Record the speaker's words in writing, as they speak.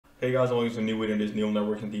Hey guys, welcome to a new video in this neural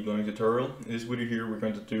networks and deep learning tutorial. In this video here, we're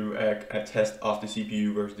going to do a test of the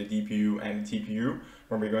CPU versus the DPU and the TPU,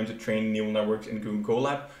 where we're going to train neural networks in Google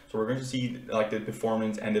Colab. So we're going to see like the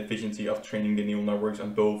performance and the efficiency of training the neural networks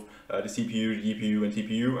on both the CPU, the DPU, and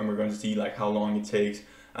TPU, and we're going to see like how long it takes,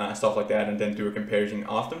 stuff like that, and then do a comparison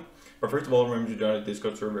of them. But first of all, remember to join the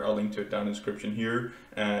Discord server. I'll link to it down in the description here,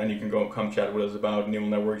 and you can come chat with us about neural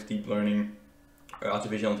networks, deep learning,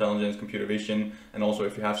 artificial intelligence, computer vision, and also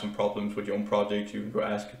if you have some problems with your own project, you can go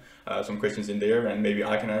ask some questions in there, and maybe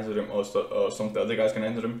I can answer them, or some of the other guys can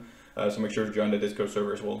answer them. So make sure to join the Discord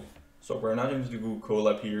server as well. So we're now going to do Google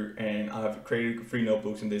Colab here, and I have created 3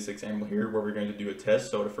 notebooks in this example here where we're going to do a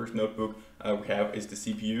test. So the first notebook we have is the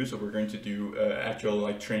CPU. So we're going to do actual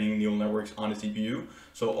like training neural networks on the CPU.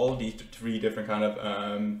 So all of these 3 different kind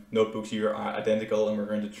of notebooks here are identical, and we're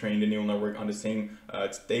going to train the neural network on the same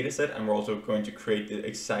data set, and we're also going to create the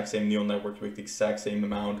exact same neural network with the exact same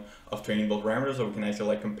amount of trainable parameters, so we can actually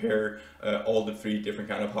like compare all the 3 different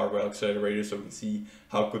kind of hardware accelerators, so we can see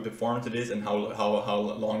how good performance it is and how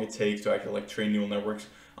long it takes to actually like train neural networks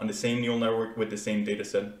on the same neural network with the same data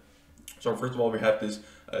set. So first of all, we have this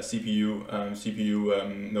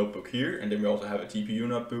CPU notebook here, and then we also have a TPU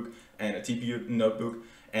notebook and a TPU notebook.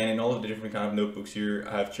 And in all of the different kind of notebooks here,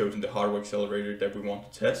 I have chosen the hardware accelerator that we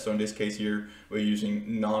want to test. So in this case here, we're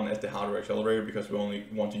using none as the hardware accelerator because we only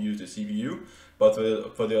want to use the CPU. But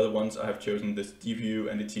for the other ones, I have chosen this DPU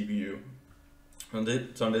and the TPU.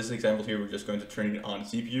 So in this example here, we're just going to train it on the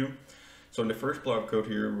CPU. So in the first block of code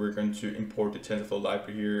here, we're going to import the TensorFlow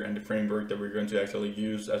library here and the framework that we're going to actually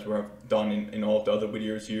use, as we have done in all of the other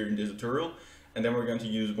videos here in this tutorial. And then we're going to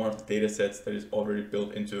use one of the data sets that is already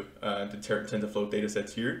built into the TensorFlow data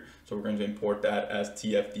sets here. So we're going to import that as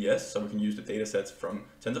TFDS, so we can use the data sets from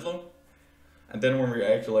TensorFlow. And then when we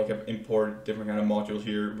actually like have imported different kind of modules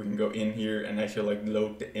here, we can go in here and actually like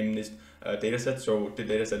load the MNIST data set. So the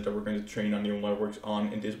data set that we're going to train our neural networks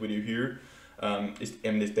on in this video here is the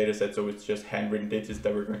MNIST data set. So it's just handwritten digits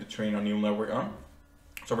that we're going to train our neural network on.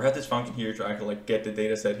 So we have this function here to actually like get the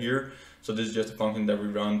data set here. So this is just a function that we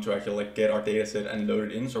run to actually like get our data set and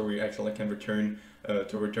load it in. So we actually can return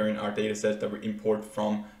our data sets that we import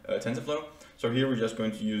from TensorFlow. So here we're just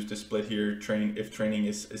going to use the split here, train if training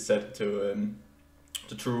is set to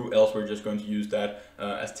true, else we're just going to use that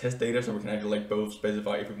as test data. So we can actually like both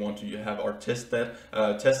specify if we want to have our test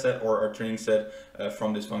set or our training set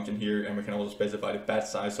from this function here, and we can also specify the batch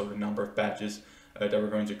size, so the number of batches that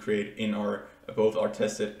we're going to create in our both our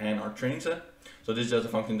test set and our training set. So this is just a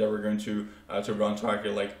function that we're going to run to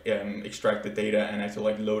actually like extract the data and actually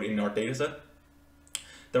like load in our data set.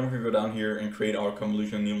 Then we can go down here and create our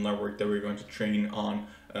convolutional neural network that we're going to train on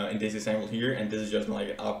in this example here. And this is just like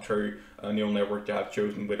an arbitrary neural network that I've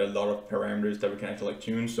chosen with a lot of parameters that we can actually like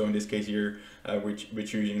tune. So in this case here, we're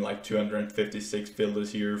choosing like 256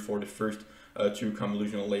 filters here for the first 2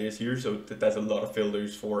 convolutional layers here. So that's a lot of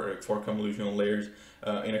filters for convolutional layers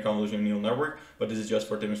in a convolutional neural network. But this is just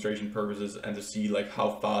for demonstration purposes and to see like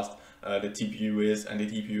how fast the TPU is and the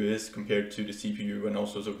DPU is compared to the CPU, and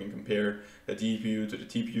also so we can compare the DPU to the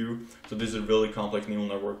TPU. So this is a really complex neural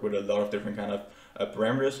network with a lot of different kind of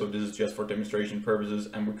parameters. So this is just for demonstration purposes,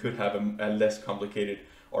 and we could have a less complicated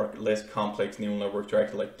or less complex neural network to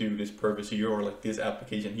actually like do this purpose here, or like this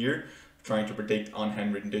application here, trying to predict on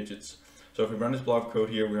handwritten digits. So if we run this block of code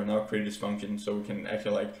here, we are now created this function, so we can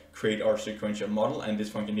actually like create our sequential model, and this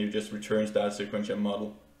function here just returns that sequential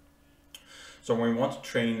model. So when we want to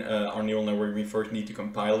train our neural network, we first need to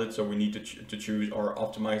compile it. So we need to choose our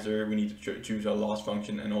optimizer, we need to choose our loss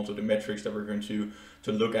function, and also the metrics that we're going to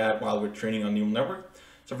look at while we're training our neural network.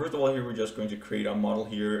 So first of all here, we're just going to create our model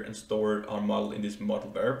here and store our model in this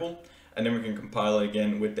model variable. And then we can compile it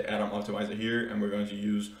again with the add-on optimizer here, and we're going to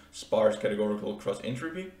use sparse categorical cross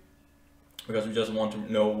entropy, because we just want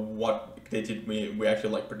to know what digit we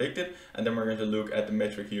actually like predicted. And then we're going to look at the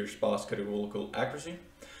metric here, sparse categorical accuracy.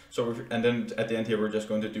 So and then at the end here, we're just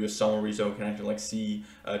going to do a summary, so we can actually like see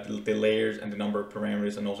the layers and the number of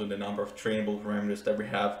parameters, and also the number of trainable parameters that we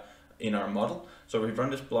have in our model. So if we run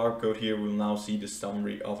this block code here, we'll now see the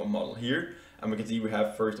summary of a model here. And we can see we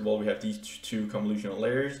have, first of all, we have these 2 convolutional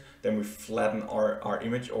layers. Then we flatten our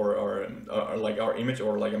image, or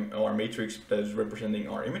our matrix that is representing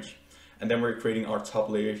our image. And then we're creating our top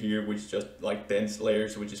layer here, which is just like dense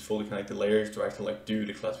layers, which is fully connected layers to actually like do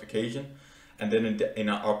the classification. And then in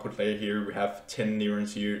our output layer here, we have 10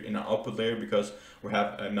 neurons here in our output layer, because we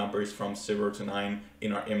have numbers from 0 to 9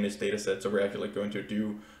 in our MNIST data set. So we're actually going to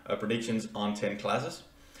do predictions on 10 classes.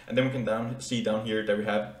 And then we can see down here that we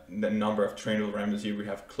have the number of trainable parameters here. We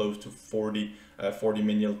have close to 40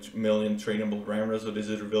 million trainable parameters. So this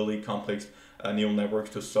is a really complex neural networks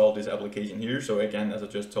to solve this application here. So again, as I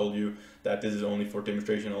just told you, that this is only for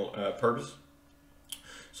demonstrational purpose.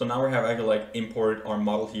 So now we have actually like imported our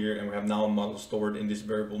model here, and we have now a model stored in this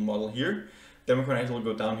variable model here. Then we can actually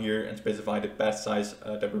go down here and specify the batch size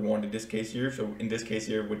that we want in this case here. So in this case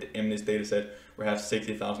here with the MNIST dataset, we have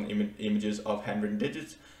 60,000 images of handwritten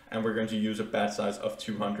digits, and we're going to use a batch size of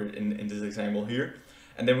 200 in this example here.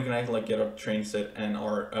 And then we can actually like get our training set and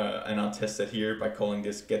our test set here by calling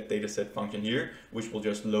this get dataset function here, which will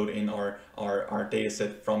just load in our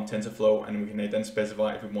dataset from TensorFlow, and we can then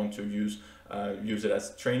specify if we want to use it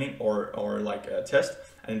as training or like a test.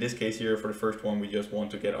 And in this case here, for the first one, we just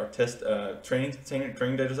want to get our test training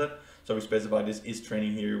dataset. So we specify this is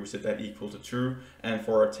training here, we set that equal to true, and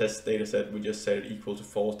for our test dataset, we just set it equal to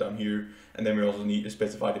false down here. And then we also need to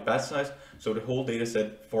specify the batch size. So the whole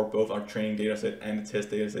dataset for both our training dataset and the test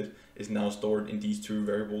dataset is now stored in these two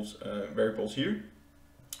variables here.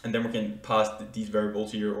 And then we can pass these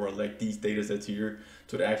variables here, or like these datasets here,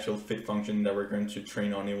 to the actual fit function that we're going to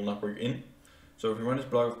train our neural network in. So if we run this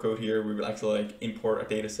block of code here, we will actually like import a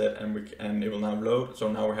dataset, and it will now load.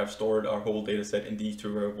 So now we have stored our whole dataset in these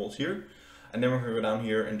two variables here. And then we're going to go down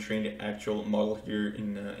here and train the actual model here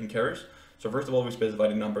in Keras. So first of all, we specify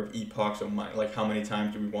the number of epochs, so like how many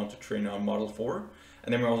times do we want to train our model for.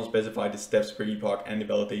 And then we also specify the steps per epoch and the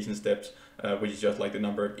validation steps, which is just like the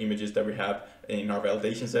number of images that we have in our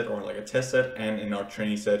validation set or like a test set, and in our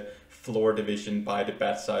training set, floor division by the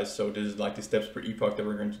batch size. So this is like the steps per epoch that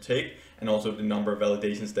we're going to take, and also the number of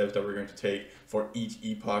validation steps that we're going to take for each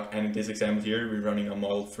epoch. And in this example here, we're running a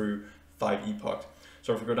model through 5 epochs.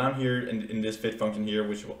 So if we go down here in this fit function here,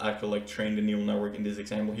 which will actually like train the neural network in this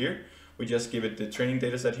example here, we just give it the training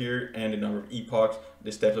data set here and the number of epochs,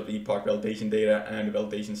 the steps of the epoch validation data, and the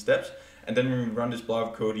validation steps. And then when we run this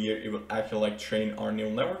block of code here, it will actually like train our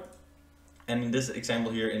neural network. And in this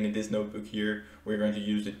example here, and in this notebook here, we're going to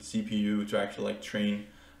use the CPU to actually like train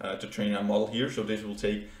our model here. So this will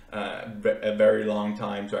take a very long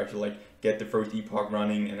time to actually like get the first epoch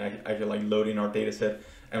running and actually like load in our data set.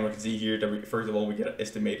 And we can see here that first of all, we get an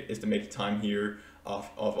estimated time here of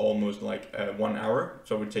almost like 1 hour.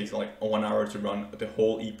 So it takes like 1 hour to run the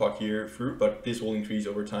whole epoch here through, but this will increase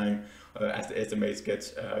over time as the estimates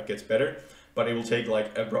gets better. But it will take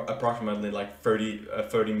like approximately like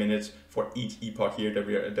 30 minutes for each epoch here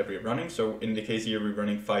that we're running. So in the case here, we're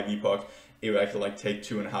running 5 epochs. It will actually like take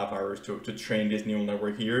 2.5 hours to train this neural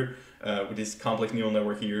network here, with this complex neural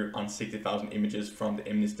network here on 60,000 images from the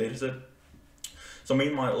MNIST dataset. So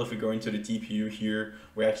meanwhile, if we go into the TPU here,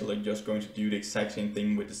 we're actually just going to do the exact same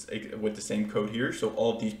thing with the same code here. So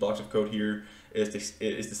all of these blocks of code here is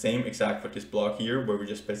the same exact for this block here, where we're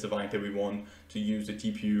just specifying that we want to use the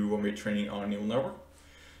TPU when we're training our neural network.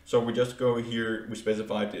 So we just go here, we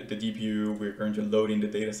specify the TPU, we're going to load in the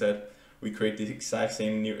dataset. We create the exact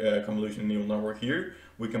same convolutional neural network here.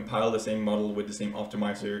 We compile the same model with the same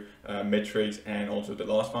optimizer, metrics, and also the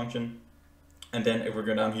loss function. And then if we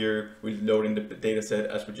go down here, we load in the data set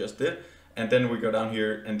as we just did. And then we go down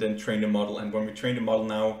here and then train the model. And when we train the model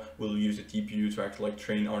now, we'll use the TPU to actually like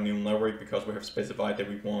train our neural network, because we have specified that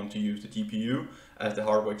we want to use the TPU as the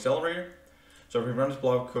hardware accelerator. So if we run this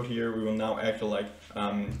block of code here, we will now actually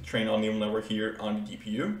like train our neural network here on the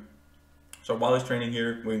TPU. So while it's training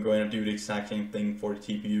here, we're going to do the exact same thing for the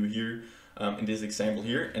TPU here in this example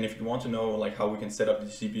here. And if you want to know like how we can set up the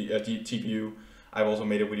TPU, I've also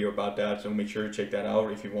made a video about that, so make sure to check that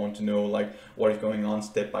out if you want to know like what is going on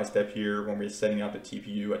step by step here when we're setting up the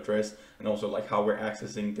TPU address, and also like how we're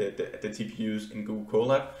accessing the TPUs in Google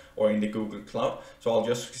Colab or in the Google Cloud. So I'll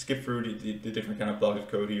just skip through the different kind of blocks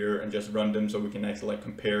of code here and just run them so we can actually like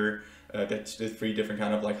compare the 3 different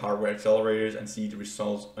kind of like hardware accelerators and see the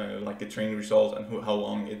results, like the training results, and how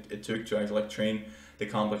long it took to actually like train the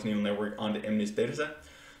complex neural network on the MNIST dataset.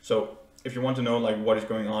 So if you want to know like what is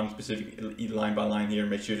going on specifically line by line here,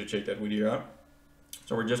 make sure to check that video out.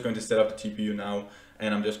 So we're just going to set up the TPU now,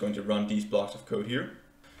 and I'm just going to run these blocks of code here.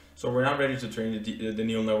 So we're now ready to train the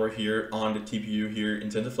neural network here on the TPU here in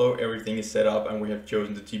TensorFlow. Everything is set up and we have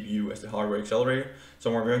chosen the TPU as the hardware accelerator.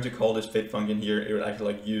 So we're going to call this fit function here. It will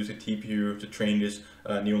actually like use the TPU to train this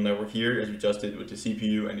neural network here, as we just did with the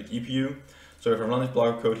CPU and the GPU. So if I run this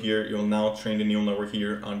block of code here, it will now train the neural network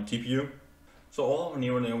here on the TPU. So all of our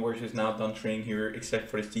neural networks is now done training here except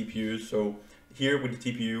for the CPU. So here with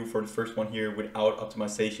the TPU, for the first one here without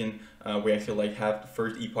optimization, we actually like have the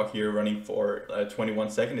first epoch here running for 21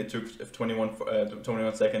 seconds. It took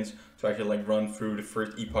 21 seconds to actually like run through the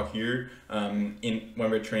first epoch here when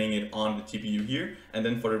we're training it on the TPU here. And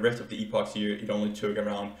then for the rest of the epochs here, it only took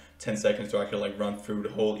around 10 seconds to actually like run through the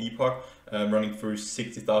whole epoch, running through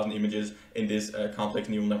 60,000 images in this complex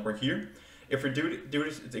neural network here. if we do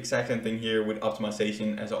this exact same thing here with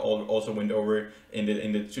optimization, as I also went over in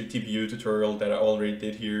the TPU tutorial that I already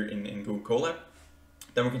did here in Google Colab,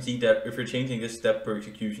 then we can see that if we're changing this step per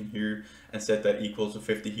execution here and set that equals to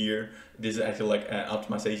 50 here, this is actually like an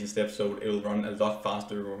optimization step, so it will run a lot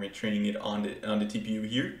faster when we're training it on the TPU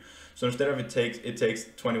here. So instead of it takes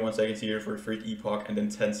 21 seconds here for the first epoch and then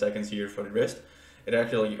 10 seconds here for the rest, it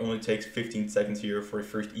actually only takes 15 seconds here for the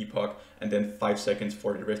first epoch and then 5 seconds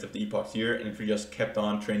for the rest of the epochs here. And if we just kept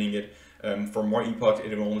on training it for more epochs,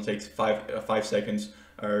 it only takes 5 seconds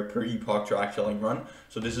per epoch to actually run.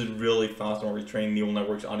 So this is really fast when we're training neural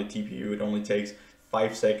networks on the TPU. It only takes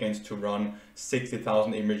 5 seconds to run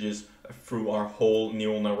 60,000 images through our whole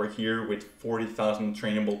neural network here with 40,000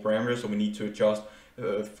 trainable parameters. So we need to adjust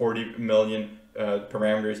 40 million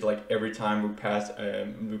parameters like every time we pass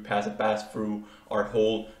a pass through our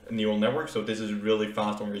whole neural network. So this is really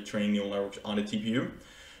fast when we're training neural networks on the TPU.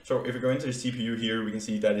 So if we go into the CPU here, we can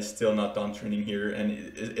see that it's still not done training here,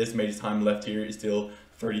 and estimated time left here is still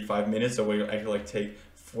 35 minutes. So we'll actually like take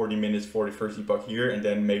 40 minutes for the first epoch here, and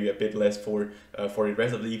then maybe a bit less for the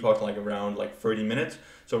rest of the epoch, like around like 30 minutes.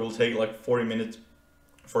 So we'll take like 40 minutes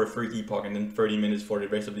for the first epoch and then 30 minutes for the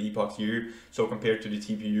rest of the epochs here. So compared to the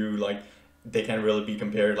TPU, like they can't really be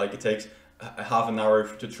compared. Like it takes a half an hour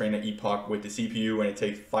to train an epoch with the CPU, and it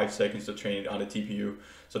takes 5 seconds to train it on the TPU.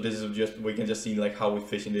 So this is just, we can just see like how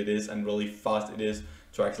efficient it is and really fast it is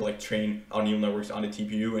to actually like train our neural networks on the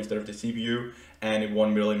TPU instead of the CPU. And it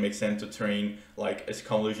won't really make sense to train like as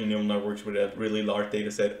convolutional neural networks with a really large data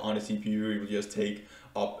set on the CPU. It will just take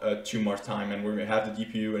up too much time. And when we have the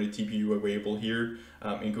GPU and the TPU available here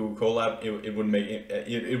in Google Colab, it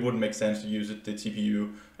wouldn't make sense to use the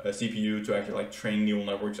CPU to actually like train neural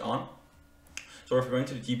networks on. So if we're going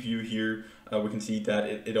to the GPU here, we can see that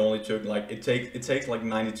it only took like, it takes like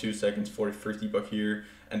 92 seconds for the first epoch here,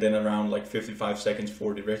 and then around like 55 seconds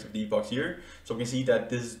for the rest of the epochs here. So we can see that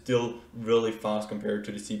this is still really fast compared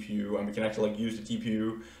to the CPU, and we can actually like use the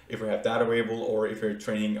GPU if we have data available, or if we're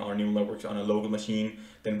training our neural networks on a local machine,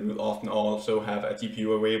 then we will often also have a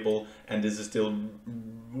GPU available, and this is still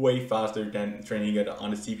way faster than training it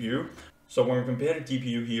on the CPU. So when we compare the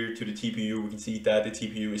GPU here to the TPU, we can see that the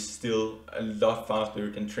TPU is still a lot faster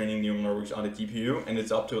than training neural networks on the GPU, and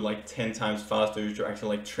it's up to like 10 times faster to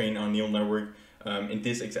actually like train our neural network in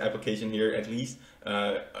this application here, at least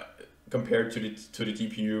compared to the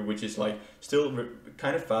GPU, which is like still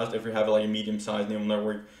kind of fast if you have like a medium-sized neural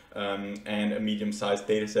network and a medium-sized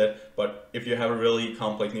data set. But if you have a really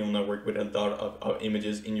complex neural network with a lot of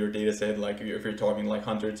images in your data set, like if you're talking like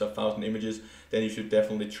hundreds of thousand images, then you should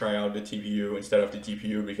definitely try out the TPU instead of the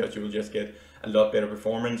GPU, because you will just get a lot better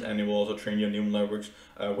performance, and it will also train your neural networks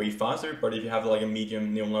way faster. But if you have like a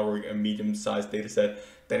medium neural network, a medium-sized data set,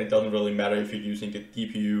 then it doesn't really matter if you're using the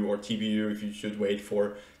GPU or TPU, if you should wait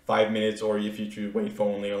for 5 minutes or if you should wait for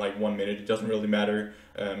only like 1 minute. It doesn't really matter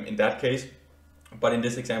in that case. But in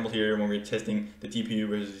this example here, when we're testing the TPU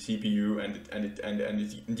versus the CPU and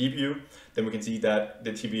the GPU, then we can see that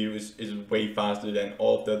the TPU is way faster than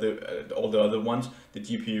all the other ones. The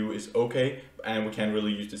GPU is okay, and we can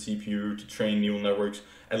really use the CPU to train neural networks,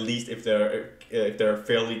 at least if they're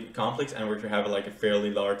fairly complex and we have like a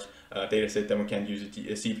fairly large data set. Then we can't use a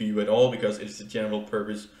CPU at all, because it's a general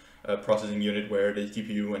purpose processing unit, where the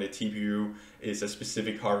GPU and the TPU is a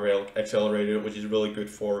specific hardware accelerator, which is really good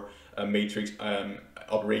for matrix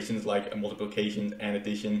operations like multiplication and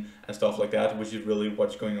addition and stuff like that, which is really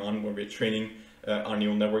what's going on when we're training our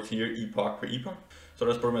neural networks here, epoch per epoch. So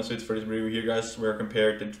that's pretty much it for this video here, guys. We're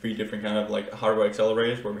compared the 3 different kind of like hardware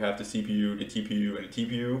accelerators, where we have the CPU, the TPU, and the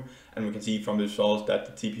TPU, and we can see from the results that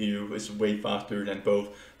the TPU is way faster than both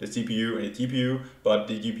the CPU and the TPU. But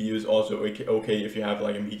the GPU is also okay if you have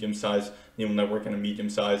like a medium-sized neural network and a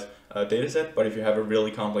medium-sized data set. But if you have a really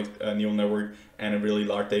complex neural network and a really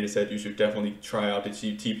large data set, you should definitely try out the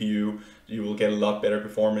TPU. You will get a lot better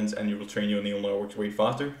performance, and you will train your neural networks way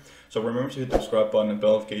faster. So remember to hit the subscribe button and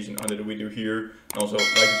bell notification under the video here, and also like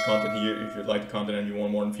this content here if you like the content and you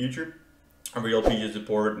want more in the future. I really appreciate your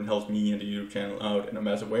support and helps me and the YouTube channel out in a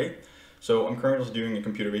massive way. So I'm currently doing a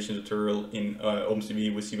computer vision tutorial in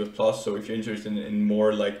OpenCV with C++. So if you're interested in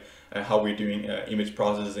more like how we're doing image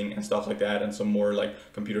processing and stuff like that, and some more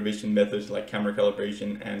like computer vision methods like camera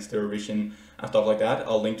calibration and stereo vision and stuff like that,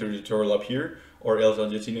 I'll link to the tutorial up here, or else I'll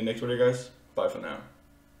just see you in the next video, guys. Bye for now.